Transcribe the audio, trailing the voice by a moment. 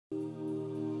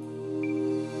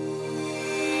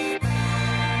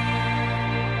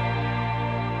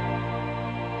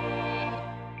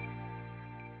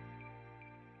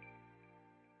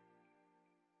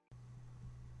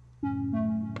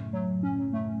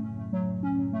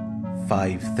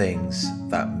5 things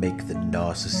that make the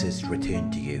narcissist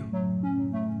return to you.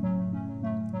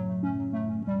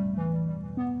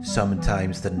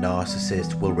 Sometimes the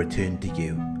narcissist will return to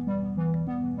you.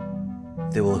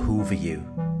 They will hoover you.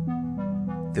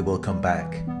 They will come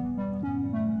back.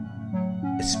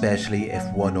 Especially if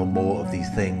one or more of these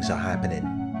things are happening.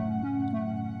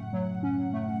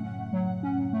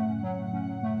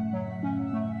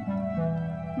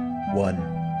 One,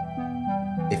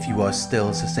 if you are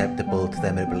still susceptible to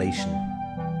their manipulation.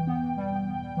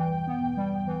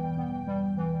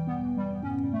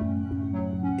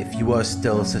 If you are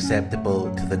still susceptible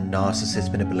to the narcissist's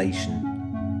manipulation,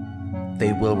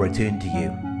 they will return to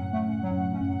you.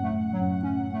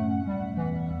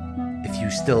 If you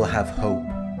still have hope,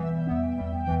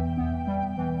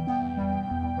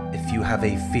 if you have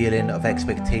a feeling of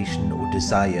expectation or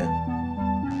desire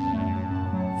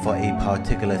for a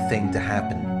particular thing to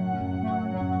happen,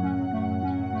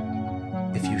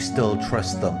 if you still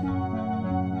trust them,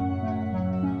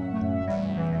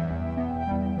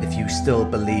 if you still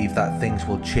believe that things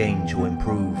will change or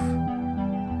improve,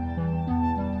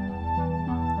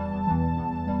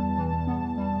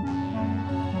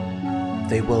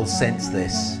 they will sense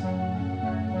this.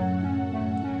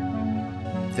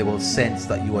 They will sense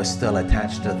that you are still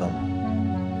attached to them.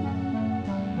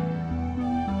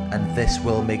 And this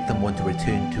will make them want to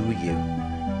return to you.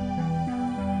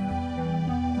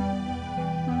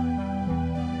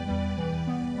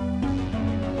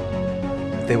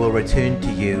 They will return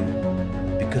to you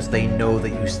because they know that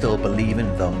you still believe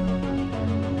in them.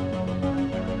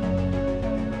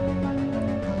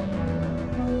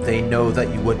 They know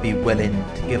that you would be willing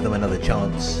to give them another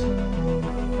chance.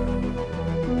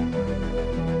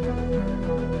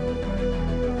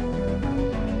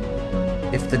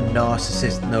 If the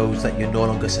narcissist knows that you're no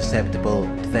longer susceptible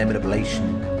to their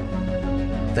manipulation,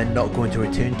 they're not going to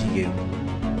return to you.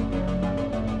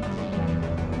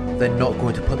 They're not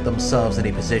going to put themselves in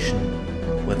a position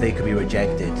where they could be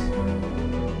rejected,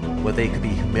 where they could be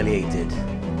humiliated.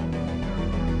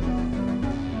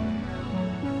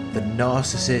 The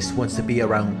narcissist wants to be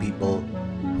around people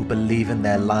who believe in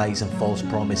their lies and false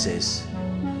promises.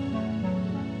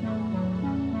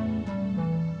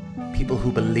 People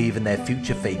who believe in their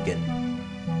future faking.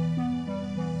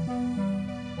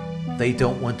 They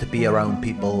don't want to be around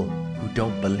people who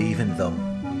don't believe in them.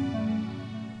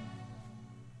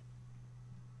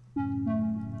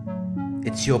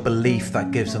 It's your belief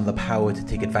that gives them the power to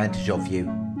take advantage of you.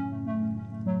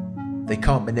 They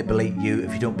can't manipulate you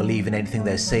if you don't believe in anything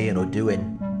they're saying or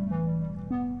doing.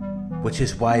 Which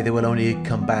is why they will only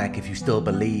come back if you still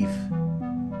believe.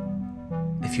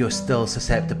 If you're still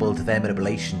susceptible to their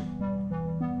manipulation.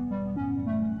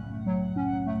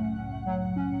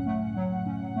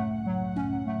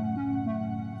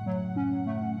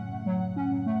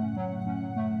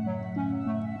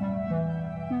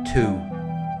 2.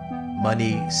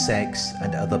 Money, sex,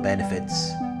 and other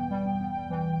benefits.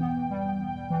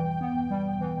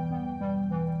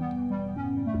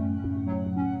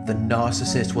 The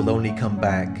narcissist will only come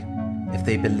back if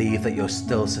they believe that you're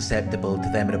still susceptible to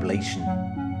their manipulation.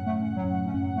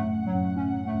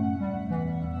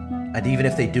 And even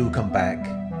if they do come back,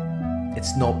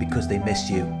 it's not because they miss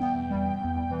you.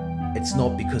 It's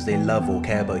not because they love or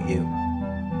care about you.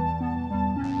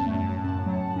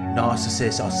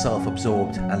 Narcissists are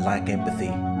self-absorbed and lack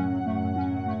empathy.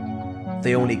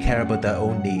 They only care about their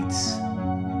own needs.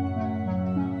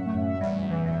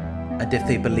 And if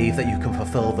they believe that you can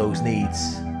fulfill those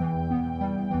needs,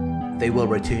 they will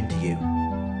return to you.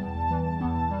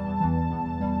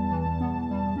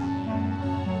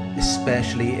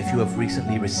 Especially if you have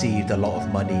recently received a lot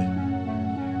of money.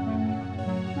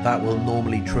 That will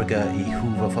normally trigger a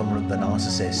hoover from the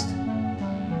narcissist.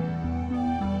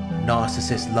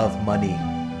 Narcissists love money,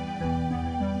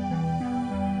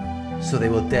 so they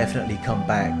will definitely come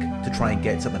back to try and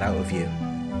get something out of you.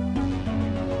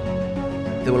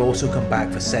 They will also come back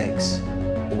for sex,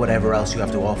 or whatever else you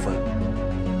have to offer.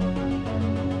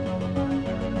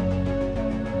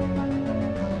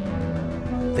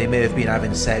 They may have been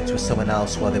having sex with someone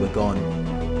else while they were gone,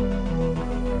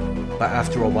 but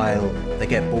after a while they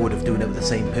get bored of doing it with the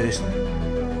same person.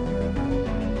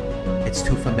 It's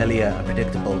too familiar and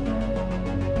predictable.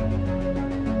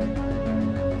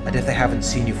 And if they haven't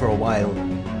seen you for a while,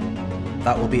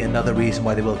 that will be another reason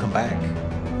why they will come back.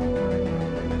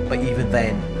 But even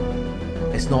then,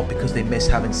 it's not because they miss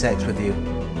having sex with you.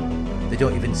 They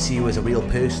don't even see you as a real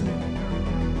person.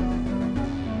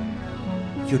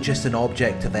 You're just an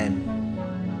object to them.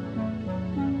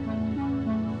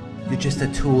 You're just a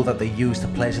tool that they use to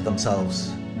pleasure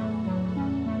themselves.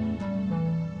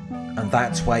 And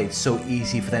that's why it's so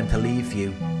easy for them to leave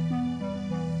you.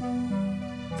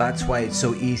 That's why it's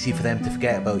so easy for them to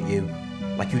forget about you,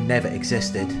 like you never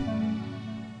existed.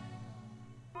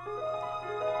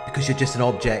 Because you're just an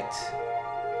object.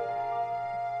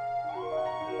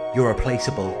 You're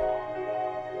replaceable.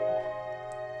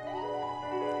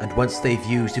 And once they've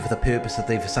used you for the purpose that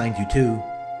they've assigned you to,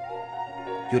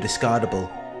 you're discardable.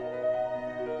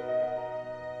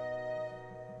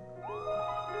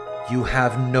 You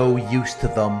have no use to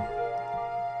them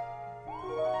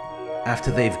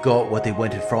after they've got what they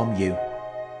wanted from you.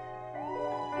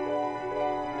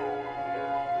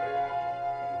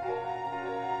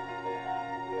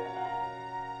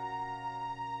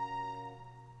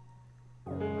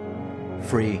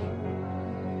 Free.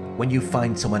 When you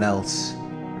find someone else.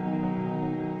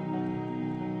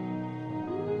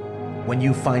 When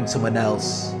you find someone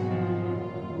else,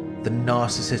 the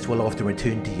narcissist will often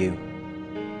return to you.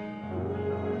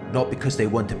 Not because they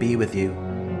want to be with you,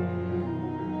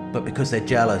 but because they're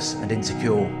jealous and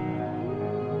insecure.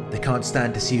 They can't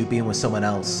stand to see you being with someone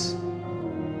else.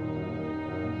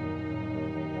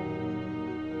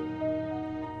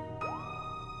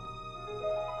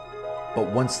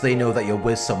 But once they know that you're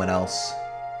with someone else,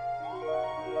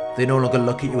 they no longer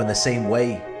look at you in the same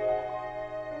way.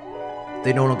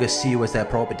 They no longer see you as their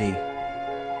property,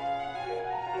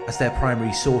 as their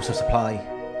primary source of supply.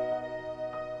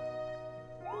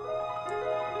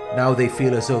 Now they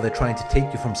feel as though they're trying to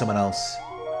take you from someone else,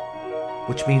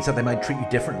 which means that they might treat you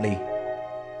differently.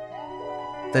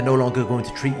 They're no longer going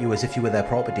to treat you as if you were their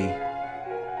property.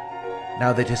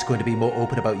 Now they're just going to be more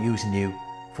open about using you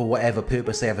for whatever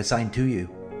purpose they have assigned to you.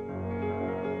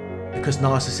 Because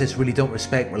narcissists really don't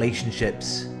respect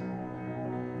relationships.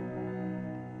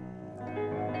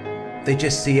 They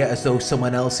just see it as though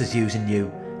someone else is using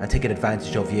you and taking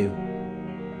advantage of you.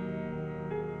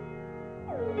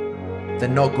 They're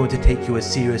not going to take you as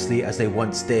seriously as they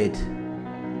once did.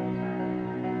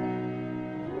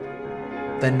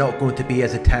 They're not going to be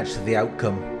as attached to the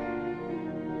outcome.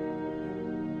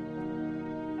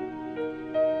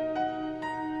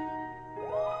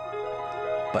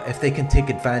 But if they can take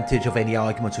advantage of any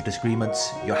arguments or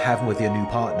disagreements you're having with your new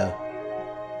partner,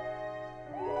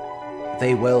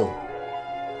 they will.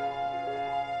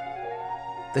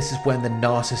 This is when the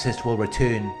narcissist will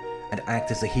return and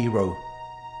act as a hero.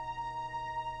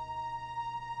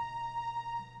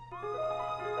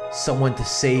 Someone to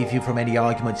save you from any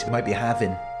arguments you might be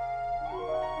having.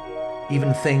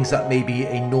 Even things that may be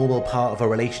a normal part of a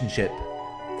relationship,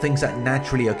 things that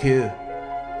naturally occur.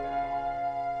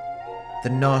 The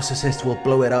narcissist will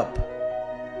blow it up.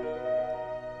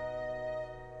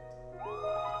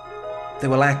 They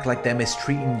will act like they're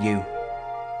mistreating you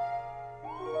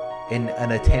in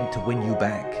an attempt to win you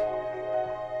back.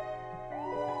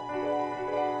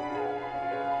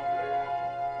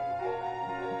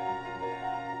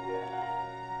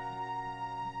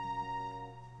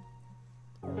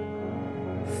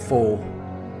 Four.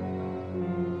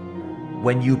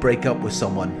 When you break up with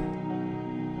someone.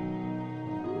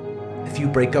 If you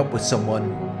break up with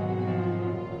someone,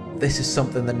 this is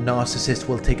something that narcissists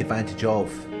will take advantage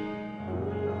of,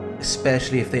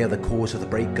 especially if they are the cause of the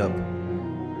breakup.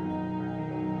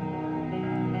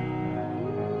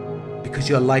 Because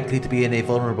you're likely to be in a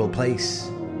vulnerable place,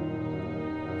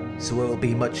 so it will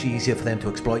be much easier for them to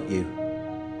exploit you,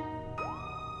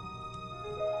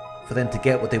 for them to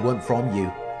get what they want from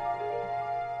you.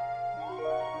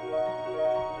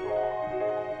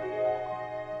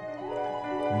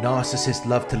 Narcissists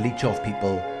love to leech off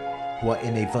people who are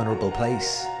in a vulnerable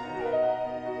place.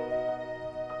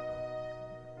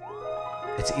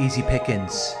 It's easy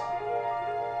pickings.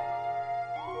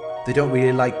 They don't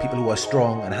really like people who are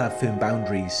strong and have firm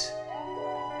boundaries,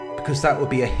 because that would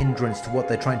be a hindrance to what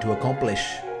they're trying to accomplish.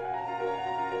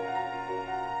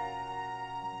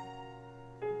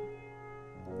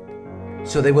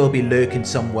 So they will be lurking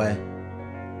somewhere,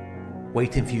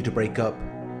 waiting for you to break up.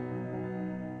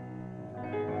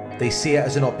 They see it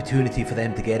as an opportunity for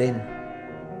them to get in.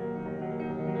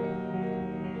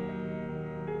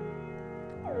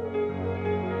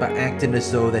 But acting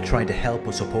as though they're trying to help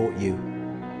or support you.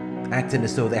 Acting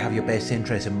as though they have your best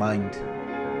interest in mind,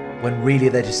 when really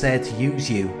they're just there to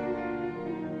use you.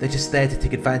 They're just there to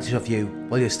take advantage of you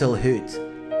while you're still hurt,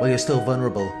 while you're still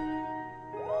vulnerable.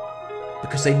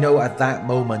 Because they know at that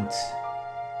moment,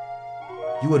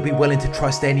 you would be willing to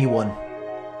trust anyone.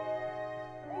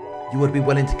 You would be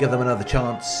willing to give them another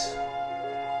chance.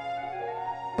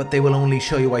 But they will only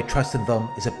show you why trusting them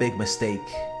is a big mistake.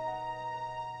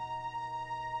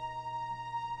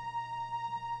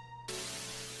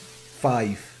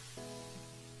 5.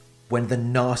 when the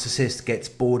narcissist gets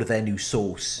bored of their new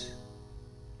source.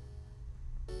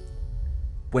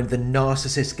 When the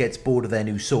narcissist gets bored of their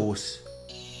new source,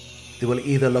 they will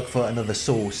either look for another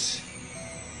source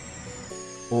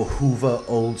or hoover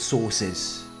old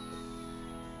sources.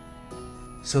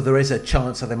 So there is a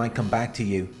chance that they might come back to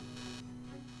you,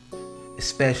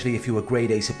 especially if you were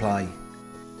grade A supply.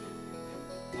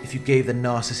 If you gave the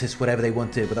narcissist whatever they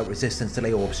wanted without resistance,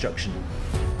 delay or obstruction,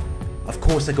 of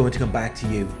course they're going to come back to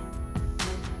you.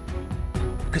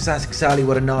 Because that's exactly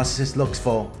what a narcissist looks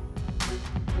for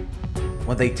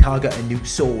when they target a new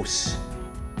source.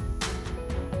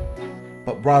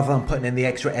 But rather than putting in the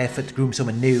extra effort to groom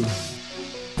someone new,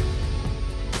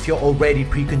 if you're already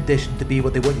preconditioned to be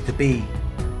what they want you to be,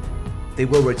 they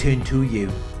will return to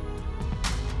you.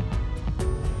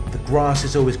 The grass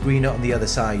is always greener on the other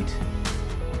side.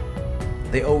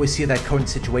 They always see their current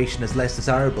situation as less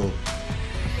desirable.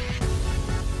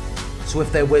 So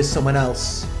if there was someone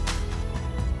else,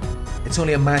 it's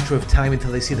only a matter of time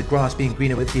until they see the grass being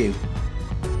greener with you.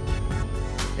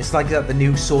 It's likely that the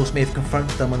new source may have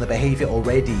confronted them on the behaviour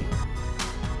already.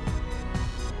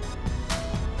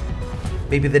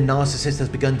 Maybe the narcissist has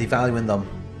begun devaluing them,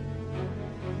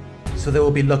 so they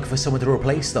will be looking for someone to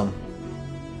replace them.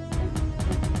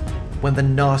 When the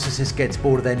narcissist gets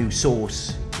bored of their new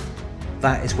source,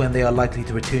 that is when they are likely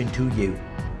to return to you.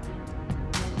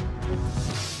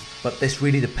 But this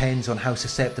really depends on how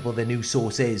susceptible their new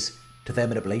source is to their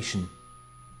manipulation.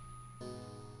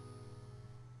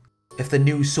 If the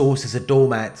new source is a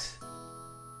doormat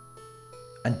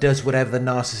and does whatever the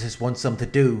narcissist wants them to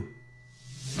do,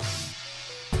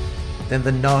 then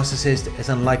the narcissist is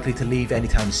unlikely to leave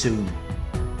anytime soon.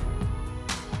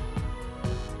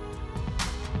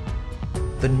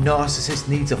 The narcissist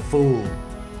needs a fool.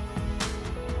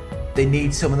 They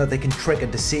need someone that they can trick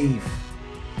and deceive.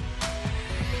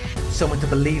 Someone to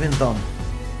believe in them.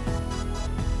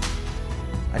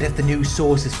 And if the new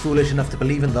source is foolish enough to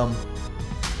believe in them,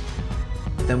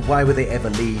 then why would they ever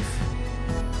leave?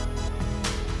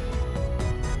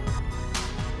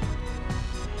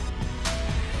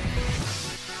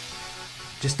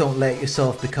 Just don't let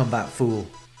yourself become that fool.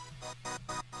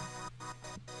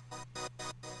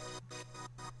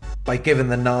 By giving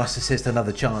the narcissist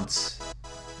another chance.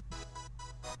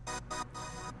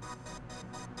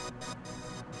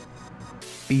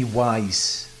 Be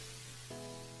wise.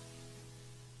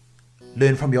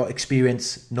 Learn from your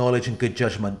experience, knowledge and good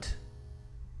judgment.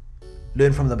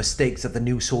 Learn from the mistakes that the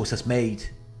new source has made.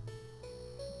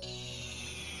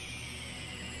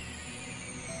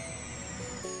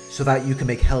 So that you can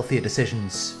make healthier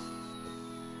decisions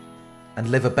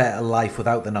and live a better life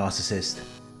without the narcissist.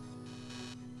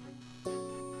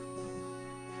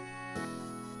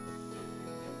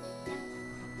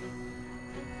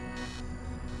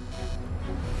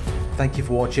 Thank you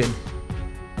for watching.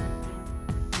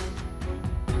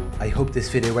 I hope this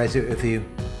video resonated with you.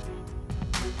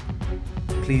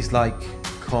 Please like,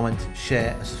 comment,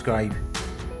 share and subscribe.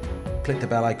 Click the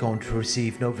bell icon to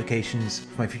receive notifications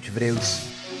for my future videos.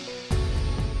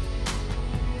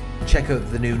 Check out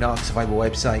the new Narc Survivor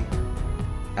website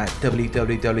at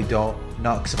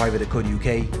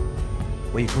www.narcsurvivor.co.uk,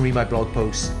 where you can read my blog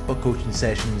posts, book coaching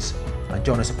sessions and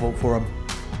join a support forum.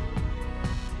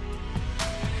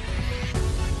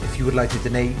 If you would like to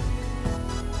donate,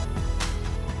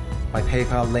 my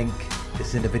PayPal link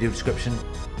is in the video description.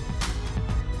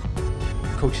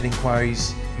 Coaching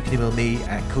inquiries, you can email me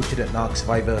at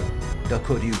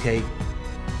coaching@narcsurvivor.co.uk.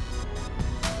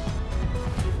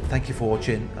 Thank you for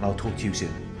watching and I'll talk to you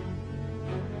soon.